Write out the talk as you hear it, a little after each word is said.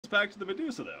back to the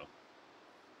Medusa, though.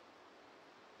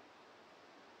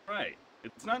 Right.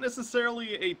 It's not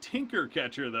necessarily a Tinker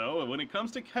catcher, though. When it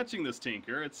comes to catching this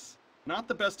Tinker, it's not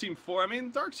the best team for. I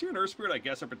mean, Darkseer and Earth Spirit, I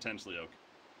guess, are potentially okay.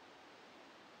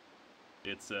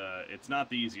 It's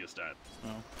not the easiest either.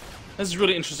 No. This is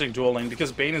really interesting dual lane,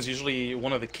 because Bane is usually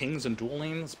one of the kings in dual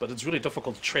lanes, but it's really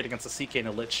difficult to trade against a CK and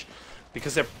a Lich,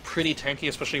 because they're pretty tanky,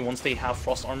 especially once they have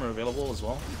Frost Armor available as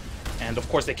well. And of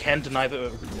course they can deny the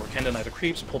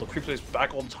creeps, pull the creeps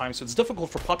back all the time, so it's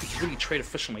difficult for Puppey to really trade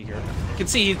efficiently here. You can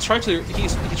see he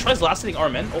tries last hitting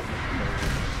Armen. Oh.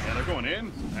 Yeah, they're going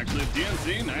in. Actually,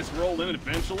 DNZ, nice roll in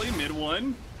eventually, mid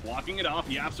one. Blocking it off,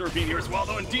 YapzOr being here as well,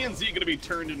 though, and DNZ going to be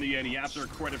turned in the end. YapzOr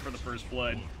credit for the first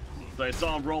blood. So I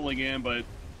saw him rolling in, but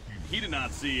he did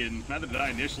not see, and neither did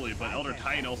I initially, but Elder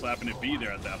Titan also happened to be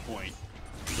there at that point.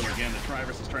 So again, the Tri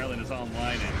versus Tri-Lane is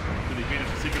online, and to the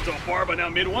advantage of Secret so far, but now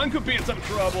mid one could be in some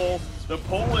trouble. The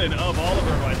pull-in of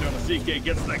Oliver right there on the CK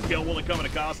gets the kill. Will it come at a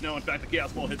cost? No, in fact, the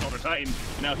Chaos Ball hits Elder Titan,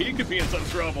 and now he could be in some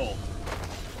trouble.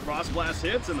 Frost Blast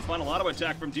hits, and the final auto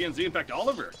attack from DNZ. In fact,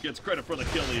 Oliver gets credit for the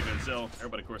kill even, so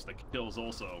everybody, of course, the kills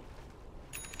also.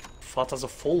 FATA's a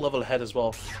full level ahead as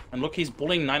well. And look, he's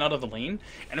bullying 9 out of the lane,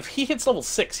 and if he hits level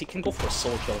 6, he can go for a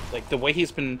solo kill. Like, the way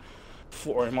he's been,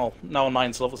 well, now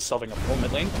 9's level 7 up full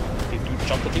mid lane. They do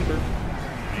jump the Tinker.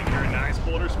 Tinker, nice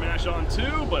boulder smash on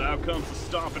 2, but out comes the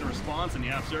stomp in response, and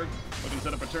YapzOr looking to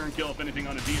set up a turn kill, if anything,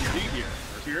 on a DNZ here.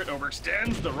 Spirit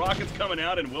overextends, the rocket's coming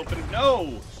out, and will finish.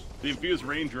 No! The infused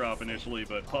raindrop initially,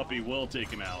 but Puppey will take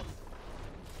him out.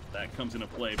 That comes into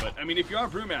play. But, I mean, if you are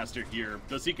Brewmaster here,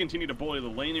 does he continue to bully the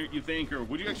lane, you think? Or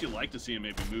would you actually like to see him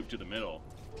maybe move to the middle?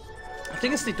 I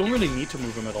think they don't really need to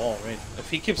move him at all, right?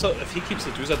 If he keeps the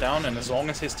Duza down, and as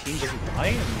long as his team doesn't die,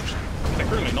 and they're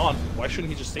currently not, why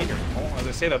shouldn't he just stay here? Well, as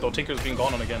I say that, though, Tinker's being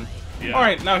gone on again. Yeah.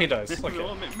 Alright, now he dies. Okay.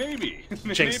 Well, maybe.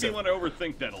 Maybe you want to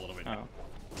overthink that a little bit.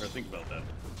 Or think about that.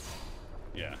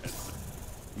 Yeah,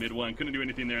 mid one, couldn't do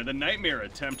anything there. The Nightmare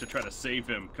attempt to try to save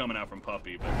him coming out from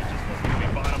Puppey, but it just wasn't going to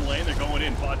be bottom lane. They're going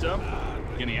in, FATA.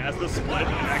 Again, he has the split, and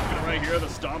acting right here. The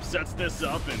Stomp sets this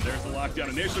up, and there's the lockdown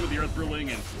initially with the Earth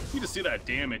Brewing, and you just see that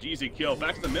damage. Easy kill.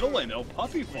 Back to the middle lane, though.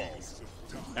 Puppey falls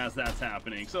as that's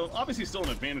happening. So, obviously, still an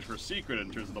advantage for Secret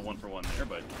in terms of the 1-for-1 there,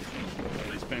 but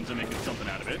at least Penta making something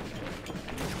out of it.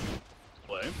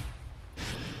 Play.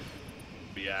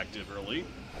 Be active early.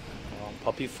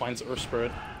 Puppey finds Earth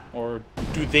Spirit. Or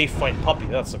do they fight Puppey?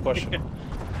 That's the question.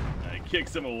 He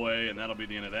kicks him away, and that'll be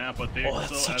the end of that. But they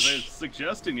also, as I was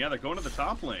suggesting, yeah, they're going to the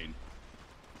top lane.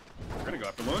 They're going to go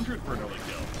after Lone Druid for an early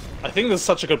kill. I think this is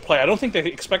such a good play. I don't think they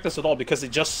expect this at all, because they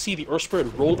just see the Earth Spirit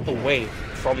roll away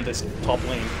from this top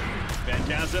lane.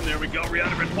 Phantasm, there we go.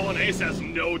 Rihanna pulling Ace has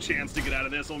no chance to get out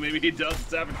of this. Well, maybe he does.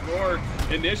 Savage Roar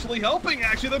initially helping.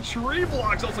 Actually, the tree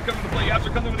blocks also coming to play.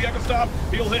 After coming with the Echo Stop,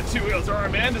 he'll hit 2 heals. Our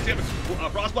man, does he have a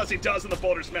Frost Blast? He does, and the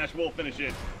Boulder Smash will finish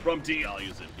it from D. I'll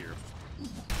use it here.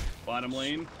 Bottom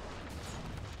lane.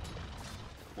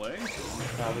 Play.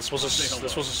 This was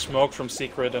a smoke from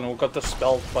Secret, and it got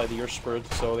dispelled by the Earth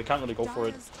Spirit, so they can't really go for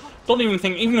it. Don't even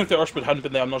think, even if the Earth Spirit hadn't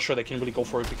been there, I'm not sure they can really go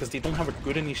for it, because they don't have a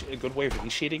good way of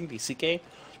initiating the CK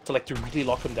to really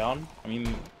lock him down. I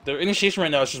mean, their initiation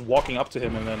right now is just walking up to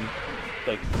him and then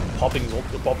like popping the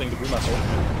Brewmaster.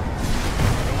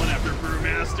 Going after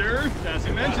Brewmaster. As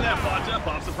you mentioned, that FATA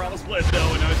pops the Promise Split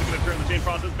though, and now he's going to turn the chain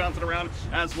process, bouncing around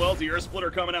as well. The Earth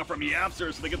Splitter coming out from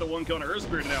YapzOr, so they get the 1 kill on Earth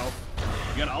Spirit now.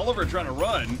 You got Oliver trying to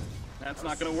run. That's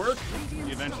not going to work.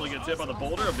 He eventually gets hit by the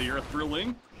boulder of the Earth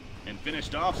Brewing and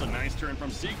finished off. So nice turn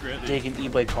from Secret. Taking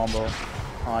E-Blade combo.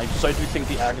 So I do think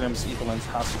the Agnum's Evelyn's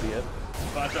has to be it.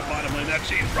 But the bottom lane, that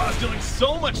Chain Frost dealing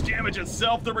so much damage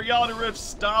itself. The Reality Rift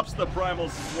stops the Primal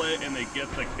Split, and they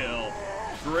get the kill.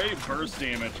 Great burst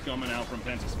damage coming out from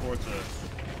Penta Sports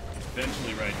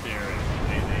eventually right there.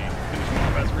 And they finish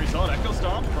off as a result. Echo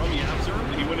Stomp from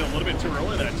YapzOr. He went in a little bit too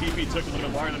early. That TP took a little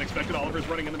bit longer than expected. Oliver's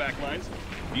running in the back lines.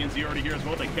 DNZ already here as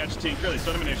well. They catch Tinker. They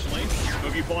stun him initially.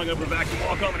 Boogie falling over the vacuum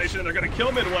wall combination, and they're going to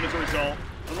kill mid one as a result.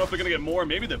 I don't know if they're going to get more.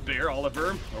 Maybe the Bear,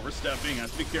 Oliver, overstepping.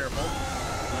 Has to be careful.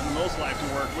 And the most life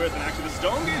to work with. And actually, the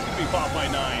Stone Gaze going to be popped by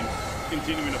 9,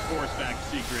 continuing to force back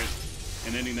Secret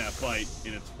and ending that fight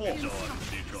in its full. So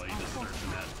neutral, he deserves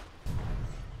that.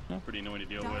 Pretty annoying to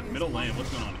deal with. Middle lane, what's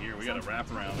going on here? We got a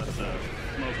wraparound. That's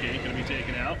Smoke Gate going to be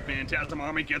taken out. Phantasm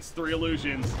Army gets 3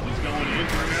 illusions. He's going in.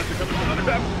 Brewmaster comes with another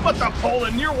tap. But the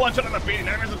Poland near one shot on the feet.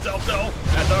 Nightmares himself, though.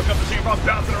 As out comes the Chain Frost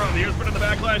bouncing around. The Earth Spirit in the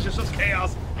backlash. It's just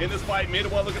chaos in this fight.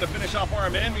 Mid one looking to finish off our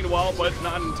men, meanwhile, but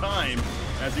not in time.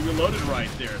 as he reloaded right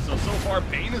there. So far,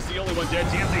 Bane is the only one dead.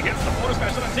 DNZ hits the border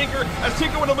smash on Tinker, as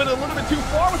Tinker went a little bit too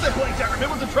far with that blink dagger. Mid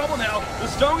was in trouble now. The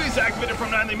Stone Gaze activated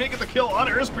from 9. They make it the kill on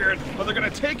Earth Spirit, but they're going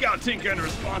to take out Tinker in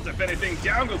response. If anything,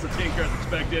 down goes the Tinker as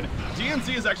expected.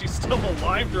 DNZ is actually still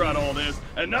alive throughout all this.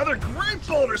 Another great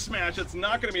boulder smash. It's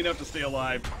not going to be enough to stay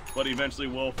alive, but eventually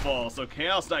will fall. So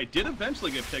Chaos Knight did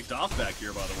eventually get picked off back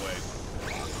here, by the way,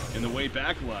 in the way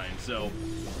back line. So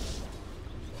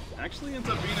actually ends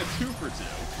up being a 2 for 2.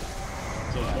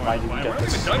 So far, we're not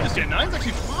even done just yet. Nine's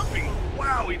actually popping.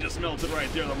 Wow, he just melted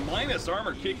right there. The minus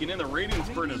armor kicking in, the Radiance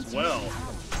Burn as well,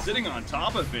 sitting on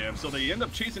top of him. So they end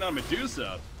up chasing on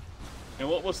Medusa. And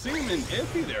what was seeming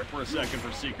iffy there for a second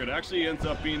for Secret actually ends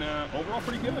up being overall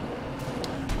pretty good.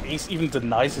 Ace even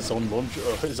denies his own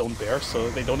bear, so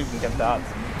they don't even get that.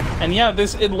 And yeah,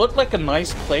 it looked like a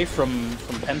nice play from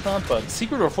Penta, but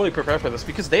Secret were fully prepared for this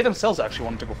because they themselves actually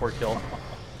wanted to go for a kill.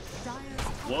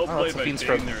 Well played by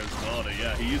Dane there as well.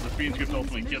 Yeah, he used the Fiend's Grip to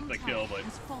ultimately get the kill, but...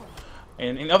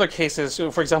 And in other cases,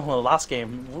 for example, in the last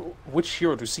game, which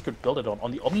hero do Secret build it on?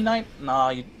 On the Omni Knight? Nah,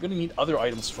 you're gonna need other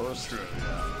items first. True,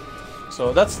 yeah.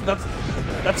 So that's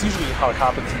usually how it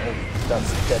happens in Omni.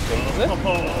 That's dead Bane, is it?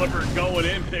 Oh, Oliver going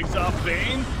in, picks off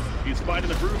Bane. He's fighting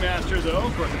the Brewmaster though.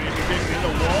 Coordination kicks in the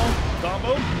wall.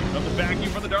 Combo of the vacuum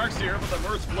from the Darkseer with the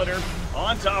Earth Splitter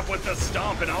on top with the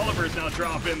Stomp, and Oliver's now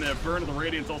dropping the Burn of the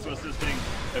Radiance, also assisting.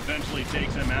 Eventually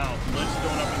takes him out. Lich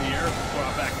thrown up in the air,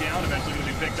 brought back down. Eventually going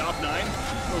to be picked off. 9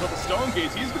 throws up the Stone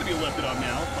Gaze. He's going to be lifted up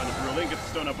now by the Brewling. Gets the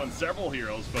stone up on several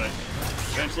heroes, but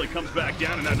eventually comes back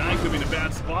down, and that 9 could be in a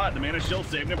bad spot. The Mana Shield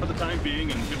saving him for the time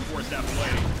being and couldn't force that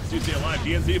away. Stay alive.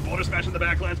 DNZ boulder smash in the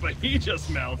backlines, but he just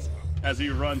melts as he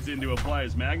runs in to apply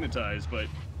his Magnetize, but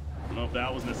I don't know if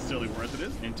that was necessarily worth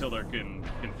it until they can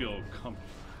feel comfortable.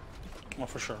 Well,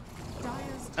 for sure.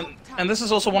 And this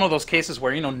is also one of those cases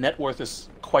where, you know, net worth is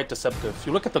quite deceptive.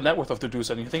 You look at the net worth of the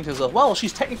Medusa and you think to yourself, well,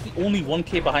 she's technically only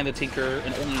 1k behind the Tinker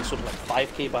and only sort of like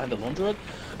 5k behind the Lone Druid.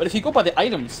 But if you go by the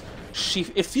items,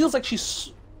 it feels like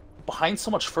she's behind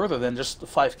so much further than just the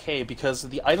 5k, because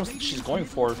the items that she's going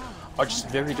for are just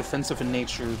very defensive in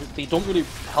nature. They don't really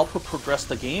help her progress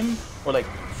the game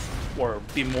or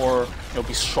be more, you know,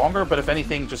 be stronger, but if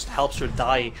anything, just helps her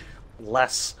die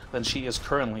less than she is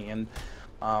currently. And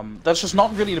that's just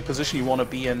not really the position you want to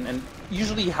be in, and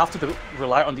usually you have to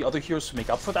rely on the other heroes to make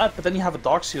up for that, but then you have a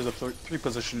Darkseer, the 3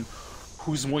 position,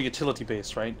 who's more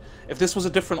utility-based, right? If this was a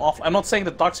different I'm not saying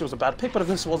that Darkseer was a bad pick, but if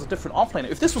this was a different offlane,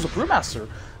 if this was a Brewmaster,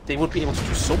 they would be able to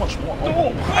do so much more.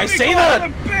 Oh, I say that!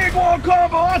 A big wall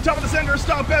combo on top of the center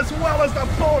stomp, as well as the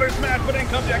boulder smash, but in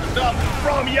comes the extra stomp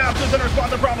from YapzOr in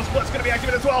response. The Promise Split's going to be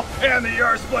activated as well, and the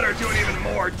Earth Splitter doing even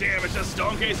more damage. The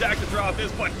Stone Case active throughout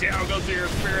this, but down goes the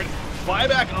Earth Spirit.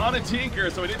 Buyback on a Tinker,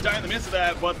 so he did die in the midst of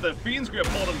that, but the Fiend's Grip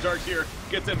hold him. Darkseer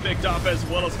gets him picked up, as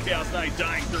well as Chaos Knight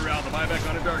dying throughout. The buyback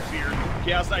on a Darkseer.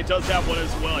 Chaos Knight does have one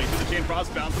as well. You see the Chain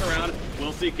Frost bouncing around.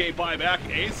 Will CK buyback.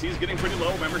 Ace, he's getting pretty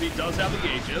low. Remember, he does have the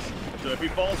Aegis. So if he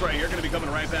falls right here, going to be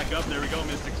coming right back up. There we go.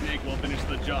 Mystic Snake will finish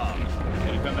the job.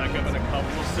 Going to come back up in a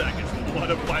couple of seconds. What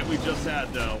a fight we just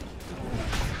had, though.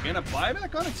 And a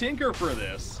buyback on a Tinker for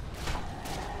this.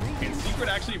 Can Secret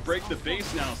actually break the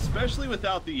base now, especially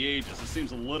without the Aegis? It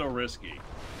seems a little risky.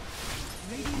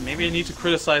 Maybe I need to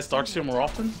criticize Darkseer more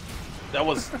often? That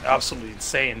was absolutely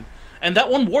insane. And that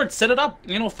one ward set it up.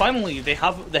 You know, finally they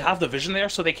have the vision there,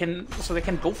 so they can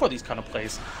go for these kind of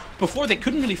plays. Before they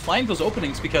couldn't really find those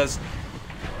openings because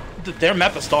their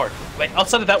map is dark. Like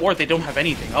outside of that ward, they don't have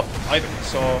anything up either.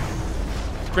 So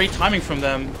great timing from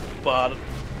them, but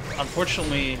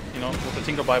unfortunately, you know, with the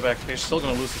Tinker buyback, they're still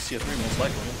going to lose the CS3 most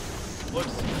likely.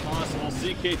 Looks possible.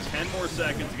 CK 10 more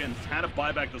seconds. Again, had a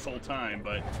buyback this whole time,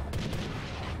 but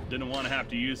didn't want to have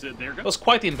to use it. There. It was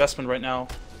quite the investment right now,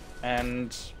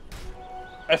 and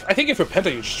I think if you're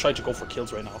Penta, you just try to go for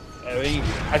kills right now.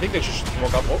 I think they should just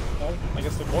walk up. Oh, well, I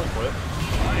guess they're going for it.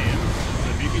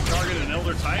 The VP targeted an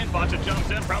Elder Titan. Botcha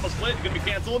jumps in. Promise Split going to be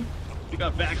canceled. He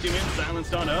got vacuum in,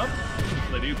 silenced on up.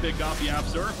 They do pick off the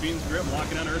YapzOr. Fiend's Grip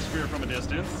locking down Earth Sphere from a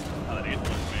distance. Oh, that 8th one,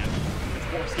 man. It's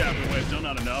 4 stab away, still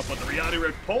not enough. But the Reality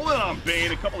Rift pulling on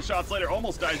Bane. A couple of shots later,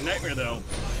 almost dies Nightmare though.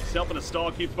 He's helping to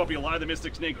stall, keeps Puppey alive. The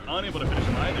Mystic Snake unable to finish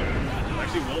him either.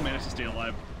 Actually, will manage to stay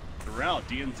alive throughout.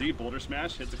 DNZ Boulder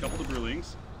Smash hits a couple of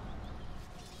Brewlings.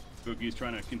 Boogie's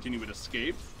trying to continue with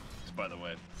escape. By the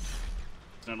way,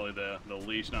 it's not only the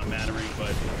leash not mattering,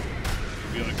 but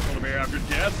be able to control the barrier after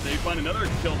death. They find another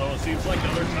kill though. It seems like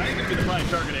another Titan could be the prime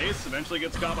target. Ace eventually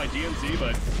gets caught by DNZ,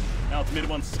 but now it's mid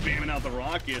one spamming out the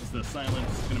rockets. The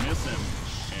silence is gonna miss him,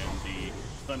 and the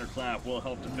thunderclap will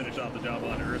help to finish off the job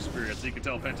on Earth Spirit. So you can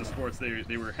tell Penta Sports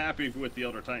they were happy with the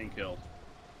Elder Titan kill.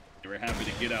 They were happy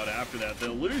to get out after that. The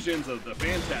illusions of the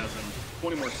Phantasm,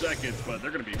 20 more seconds, but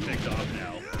they're going to be picked off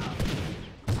now.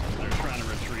 They're trying to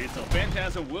retreat, so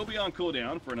Phantasm will be on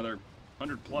cooldown for another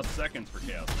 100+ seconds for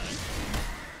Chaos Knight.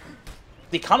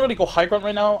 They can't really go high ground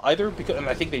right now either, because, and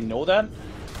I think they know that.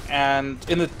 And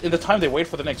in the time they wait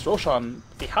for the next Roshan,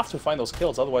 they have to find those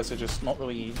kills, otherwise they're just not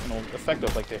really, you know,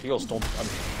 effective. Like their heroes don't,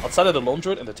 outside of the Lone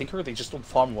Druid and the Tinker, they just don't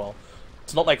farm well.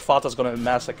 It's not like FATA's gonna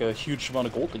amass like a huge amount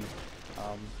of gold lead.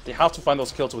 They have to find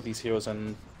those kills with these heroes,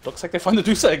 and looks like they find the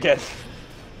Medusa again.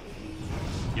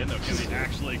 Yeah, no, can they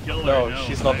actually kill her? No,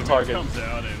 she's not the target. Comes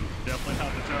out and definitely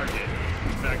not the target.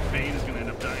 In fact, Bane is gonna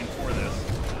end up dying for this.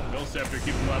 Scepter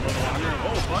keeping him alive a little longer.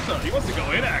 Oh, Penta, he wants to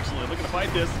go in actually. Looking to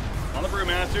fight this on the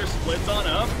Brewmaster. Splits on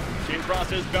up. Chain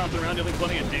Frost is bouncing around, dealing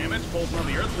plenty of damage. Pulls on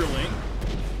the Earth Ruling.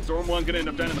 Storm 1 gonna end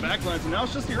up down in the backlines, and now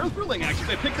it's just the Earth Ruling actually.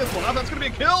 They pick this one up. That's gonna be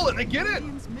a kill, and they get it.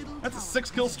 That's a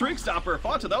 6-kill streak stopper.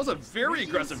 FATA, that was a very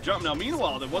aggressive jump. Now,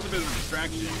 meanwhile, there was a bit of a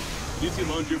distraction. You see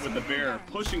Lone Druid with the bear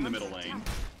pushing the middle lane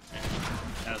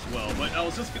as well, but I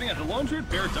was just getting at the Lone Druid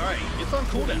bear dying. It's on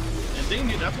cooldown, and they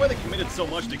knew that's why they committed so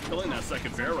much to killing that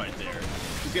second bear right there.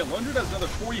 Because yeah, Lone Druid has another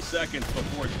 40 seconds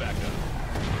before it's back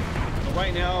up. So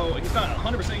right now, he's not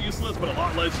 100% useless, but a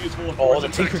lot less useful. Oh, the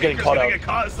Tinker getting caught out. Get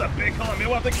caught. It's a big call.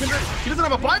 Meanwhile, the Kindred, he doesn't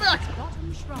have a buyback.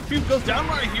 He goes down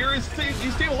right here. He's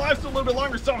staying alive still a little bit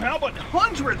longer somehow, but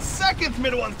 100 seconds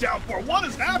mid one's down for. What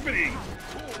is happening?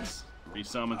 He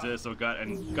summons it, so got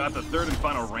the third and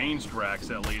final ranged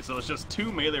racks at least. So it's just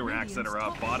 2 melee racks that are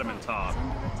up, bottom and top,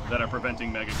 that are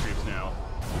preventing mega creeps now.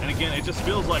 And again, it just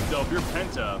feels like though, if you're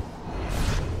Penta,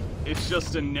 it's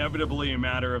just inevitably a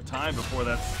matter of time before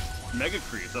that's mega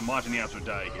creeps. I'm watching the YapzOr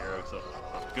die here, so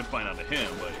good find out to him,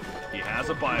 but he has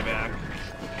a buyback.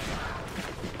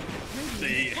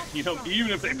 They, you know,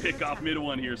 even if they pick off mid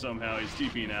one here somehow, he's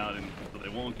TPing out, and so they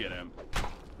won't get him.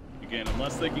 Again,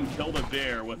 unless they can kill the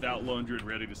bear without Lone Druid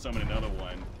ready to summon another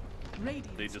one,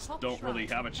 they just don't really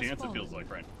have a chance, it feels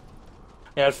like, right?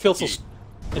 Yeah, it feels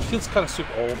kind of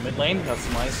super old mid lane. That's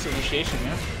a nice initiation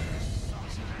here.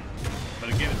 But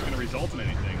again, it's going to result in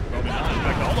anything. Probably not. In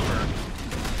fact, Oliver,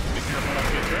 be careful not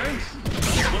to get turns.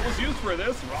 What was used for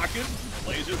this? Rocket,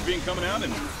 lasers being coming out,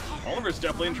 and Oliver's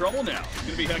definitely in trouble now. He's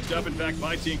going to be hexed up, in fact,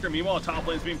 by Tinker. Meanwhile, top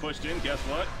lane's being pushed in. Guess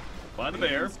what? By the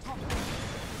bear.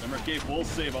 MRK will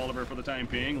save Oliver for the time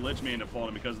being. Lich may end up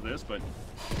falling because of this, but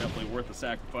definitely worth the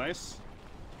sacrifice.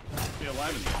 Stay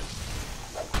alive in the end.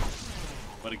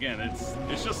 But again,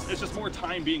 it's just more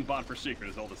time being bought for Secret,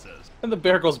 is all this is. And the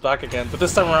bear goes back again, but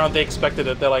this time around they expected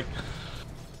it. They're like,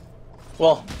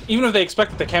 well, even if they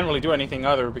expect it, they can't really do anything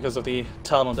either because of the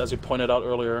talent, as you pointed out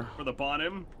earlier. For the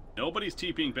bottom, nobody's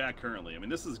TPing back currently. I mean,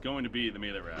 this is going to be the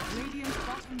melee rack.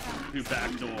 Who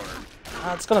backdoor.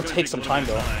 It's gonna take some time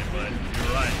though. But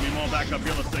you're right. Meanwhile, back up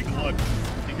here, let's take a look.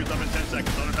 Tinker's up in 10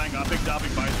 seconds. Other time got picked up,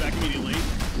 he buys back immediately.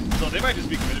 So they might just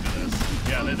be committed to this.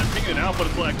 Yeah, they're picking it out, but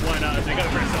it's like, why not? They got a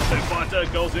very self-save. FATA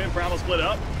goes in, Primal split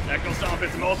up. Echo Stomp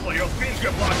hits multiple heroes. Fiend's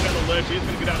grip blocking on the ledge. He's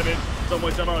gonna get out of it. Some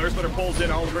way, somehow. Earth Splitter pulls in.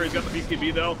 Oliver, he's got the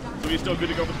PKB though, so he's still good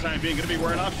to go for the time being. Gonna be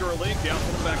wearing off shortly. Chaos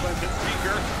on the backline hits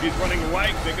Tinker. He's running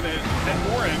right. They're gonna head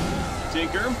for him.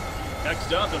 Tinker,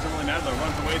 hexed up. Doesn't really matter though.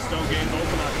 Runs away. Stone Gate's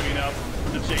also not doing enough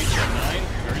to chase at 9.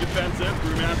 Very defensive.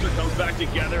 Brewmaster comes back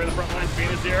together in the front line. Spain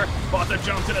is here. FATA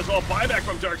jumps in as well. Buyback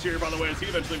from Darkseer, by the way, as he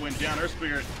eventually went down. Earth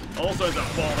Spirit also ends up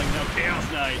falling. Now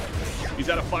Chaos Knight. He's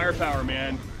out of firepower,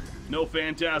 man. No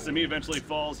Phantasm. He eventually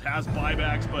falls, has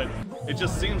buybacks, but it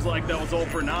just seems like that was all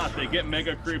for naught. They get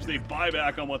mega creeps, they buy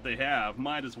back on what they have.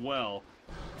 Might as well.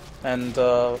 And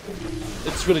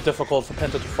it's really difficult for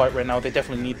Penta to fight right now. They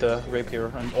definitely need the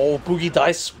rapier. And oh, Boogie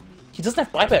dies. He doesn't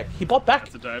have buyback. He bought back.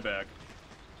 That's a dieback.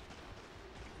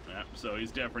 Yeah, so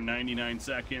he's dead for 99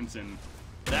 seconds, and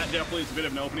that definitely is a bit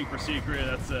of an opening for Secret.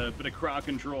 That's a bit of crowd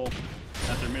control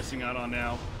that they're missing out on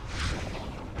now.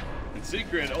 And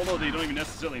Secret, although they don't even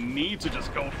necessarily need to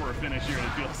just go for a finish here, it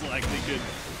feels like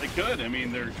they could. I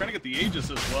mean, they're trying to get the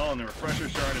Aegis as well, and the Refresher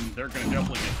Shard, and they're going to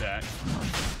definitely get that.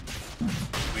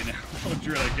 I mean,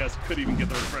 Drew, I guess, could even get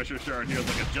the Refresher Shard here,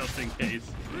 like a just in case.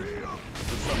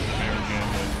 With something American,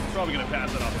 but probably going to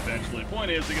pass it off eventually.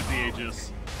 Point is, they get the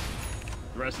Aegis.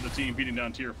 The rest of the team beating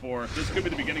down tier 4. This could be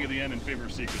the beginning of the end in favor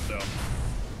of Secret, though.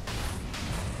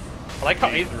 I like how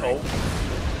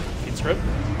Feed script.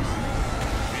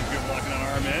 Blocking on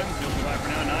arm in. Feels alive for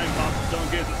now. 9 pops the stone,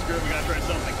 gets the skirt. We gotta try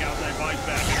something. Chaos Knight bites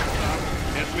back.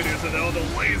 Hits video, so though the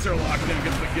laser locked in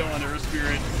gets the kill on Earth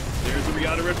Spirit. There's the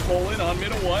Riyadh Rift pulling on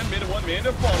mid of 1. Mid of 1 may end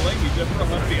up falling. He's dead for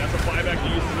 100. He has a buyback.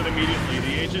 He uses it immediately.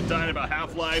 The Ancient dying about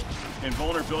half-life. And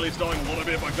vulnerability stalling a little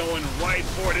bit, but going right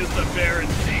for it is the bear. And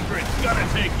Secret's gonna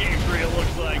take game 3, it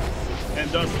looks like. And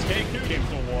does take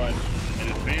 2-1 and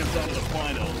advance on to the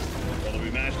finals. While they'll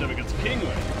be matched up against Kingway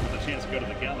with a chance to go to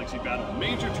the Galaxy Battle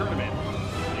major tournament,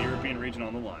 the European region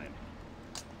on the line.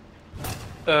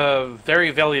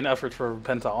 Very valiant effort for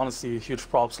Penta. Honestly, huge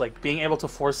props. Like being able to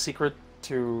force Secret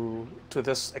to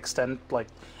this extent. Like,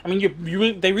 I mean,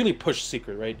 they really pushed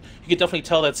Secret, right? You could definitely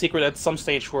tell that Secret at some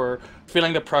stage were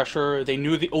feeling the pressure. They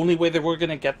knew the only way they were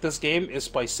going to get this game is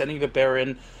by sending the bear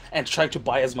in and trying to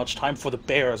buy as much time for the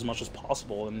bear as much as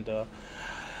possible. And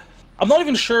I'm not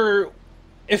even sure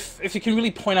if you can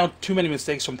really point out too many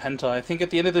mistakes from Penta. I think at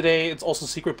the end of the day, it's also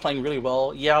Secret playing really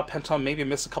well. Yeah, Penta maybe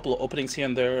missed a couple of openings here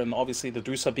and there, and obviously the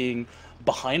Drusa being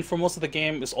behind for most of the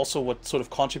game is also what sort of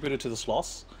contributed to this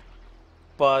loss.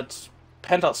 But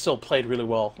Penta still played really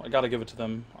well. I gotta give it to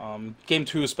them. Game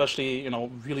 2 especially, you know,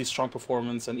 really strong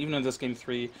performance, and even in this Game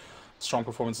 3, strong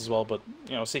performance as well. But,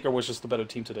 you know, Secret was just the better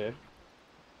team today.